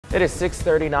It is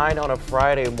 6:39 on a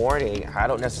Friday morning. I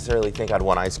don't necessarily think I'd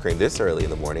want ice cream this early in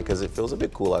the morning because it feels a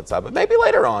bit cool outside, but maybe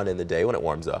later on in the day when it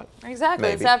warms up. Exactly,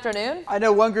 Maybe. It's afternoon. I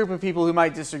know one group of people who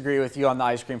might disagree with you on the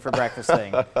ice cream for breakfast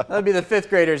thing. That would be the 5th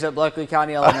graders at Bleckley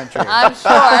County Elementary. I'm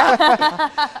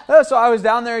sure. So I was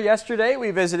down there yesterday.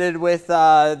 We visited with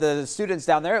the students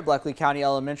down there at Bleckley County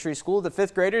Elementary School. The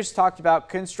 5th graders talked about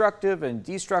constructive and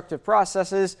destructive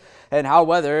processes and how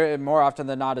weather, more often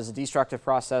than not, is a destructive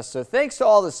process. So thanks to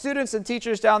all the students and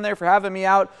teachers down there for having me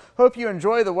out. Hope you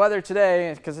enjoy the weather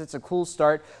today because it's a cool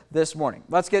start this morning.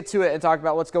 Let's get to it and talk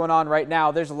about what's going on right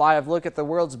now. There's a live look at the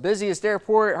world's busiest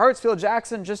airport,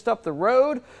 Hartsfield-Jackson, just up the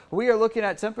road. We are looking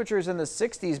at temperatures in the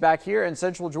 60s back here in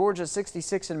central Georgia,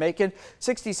 66 in Macon,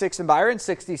 66 in Byron,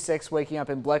 66 waking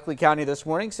up in Bleckley County this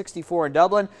morning, 64 in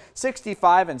Dublin,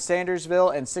 65 in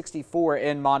Sandersville, and 64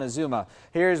 in Montezuma.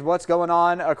 Here's what's going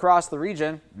on across the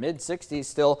region. Mid-60s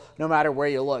still, no matter where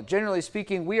you look. Generally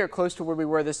speaking, we are close to where we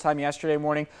were this time yesterday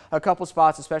morning. A couple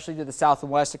spots, especially to the south and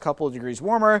west, a couple of degrees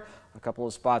warmer. A couple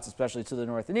of spots, especially to the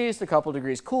north and east, a couple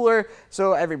degrees cooler.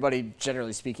 So everybody,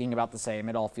 generally speaking, about the same.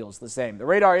 It all feels the same. The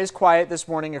radar is quiet this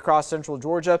morning across central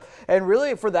Georgia, and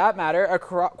really, for that matter,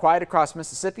 quiet across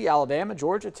Mississippi, Alabama,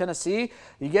 Georgia, Tennessee.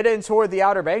 You get in toward the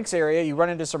Outer Banks area, you run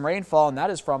into some rainfall, and that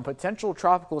is from potential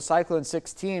tropical cyclone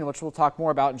 16, which we'll talk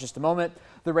more about in just a moment.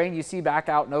 The rain you see back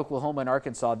out in Oklahoma and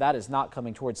Arkansas, that is not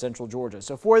coming towards central Georgia.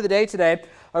 So for the day today,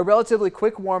 a relatively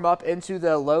quick warm up into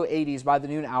the low 80s by the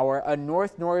noon hour, a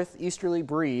northeasterly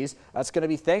breeze. That's going to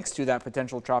be thanks to that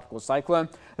potential tropical cyclone.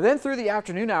 And then through the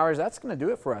afternoon hours, that's going to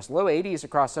do it for us. Low 80s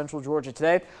across central Georgia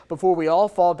today before we all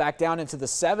fall back down into the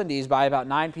 70s by about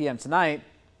 9 p.m. tonight.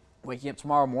 Waking up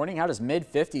tomorrow morning, how does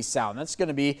mid-50s sound? That's going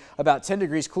to be about 10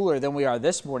 degrees cooler than we are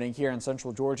this morning here in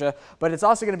central Georgia, but it's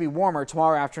also going to be warmer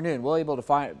tomorrow afternoon. We'll be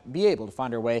able to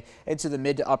find our way into the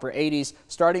mid to upper 80s,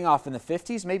 starting off in the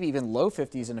 50s, maybe even low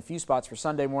 50s in a few spots for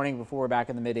Sunday morning before we're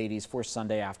back in the mid 80s for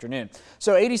Sunday afternoon.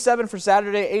 So 87 for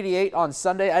Saturday, 88 on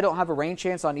Sunday. I don't have a rain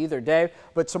chance on either day,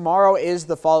 but tomorrow is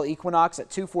the fall equinox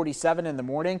at 2:47 in the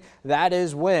morning. That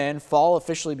is when fall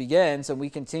officially begins and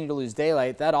we continue to lose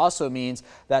daylight. That also means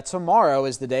that tomorrow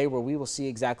is the day where we will see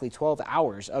exactly 12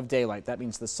 hours of daylight. That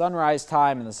means the sunrise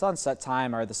time and the sunset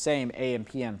time are the same AM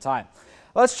PM time.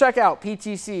 Let's check out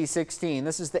PTC 16.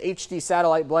 This is the HD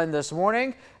satellite blend this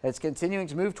morning. It's continuing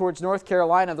to move towards North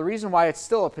Carolina. The reason why it's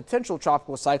still a potential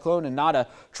tropical cyclone and not a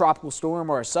tropical storm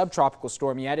or a subtropical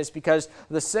storm yet is because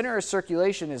the center of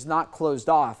circulation is not closed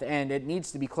off, and it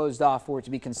needs to be closed off for it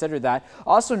to be considered that.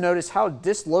 Also notice how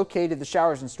dislocated the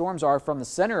showers and storms are from the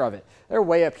center of it. They're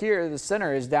way up here. The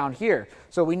center is down here.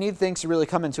 So we need things to really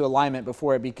come into alignment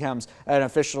before it becomes an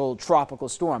official tropical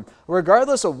storm.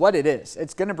 Regardless of what it is,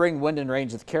 it's going to bring wind and rain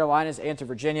to the Carolinas and to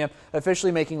Virginia,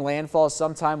 officially making landfall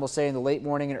sometime, we'll say, in the late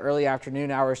morning and early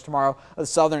afternoon hours tomorrow. The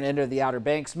southern end of the Outer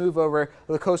Banks, move over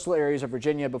the coastal areas of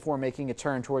Virginia before making a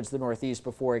turn towards the northeast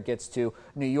before it gets to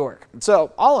New York.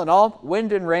 So all in all,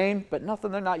 wind and rain, but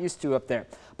nothing they're not used to up there.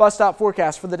 Bus stop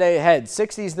forecast for the day ahead.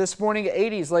 60s this morning,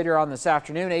 80s later on this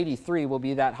afternoon. 83 will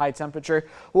be that high temperature.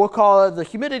 We'll call the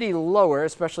humidity lower,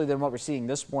 especially than what we're seeing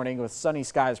this morning, with sunny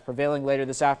skies prevailing later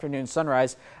this afternoon.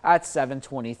 Sunrise at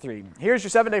 7:23. Here's your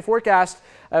 7-day forecast.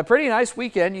 A pretty nice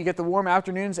weekend. You get the warm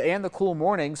afternoons and the cool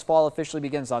mornings. Fall officially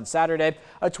begins on Saturday.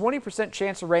 A 20%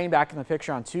 chance of rain back in the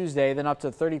picture on Tuesday, then up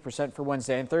to 30% for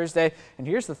Wednesday and Thursday. And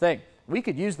here's the thing. We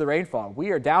could use the rainfall. We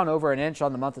are down over an inch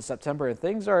on the month of September, and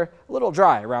things are a little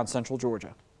dry around central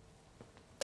Georgia.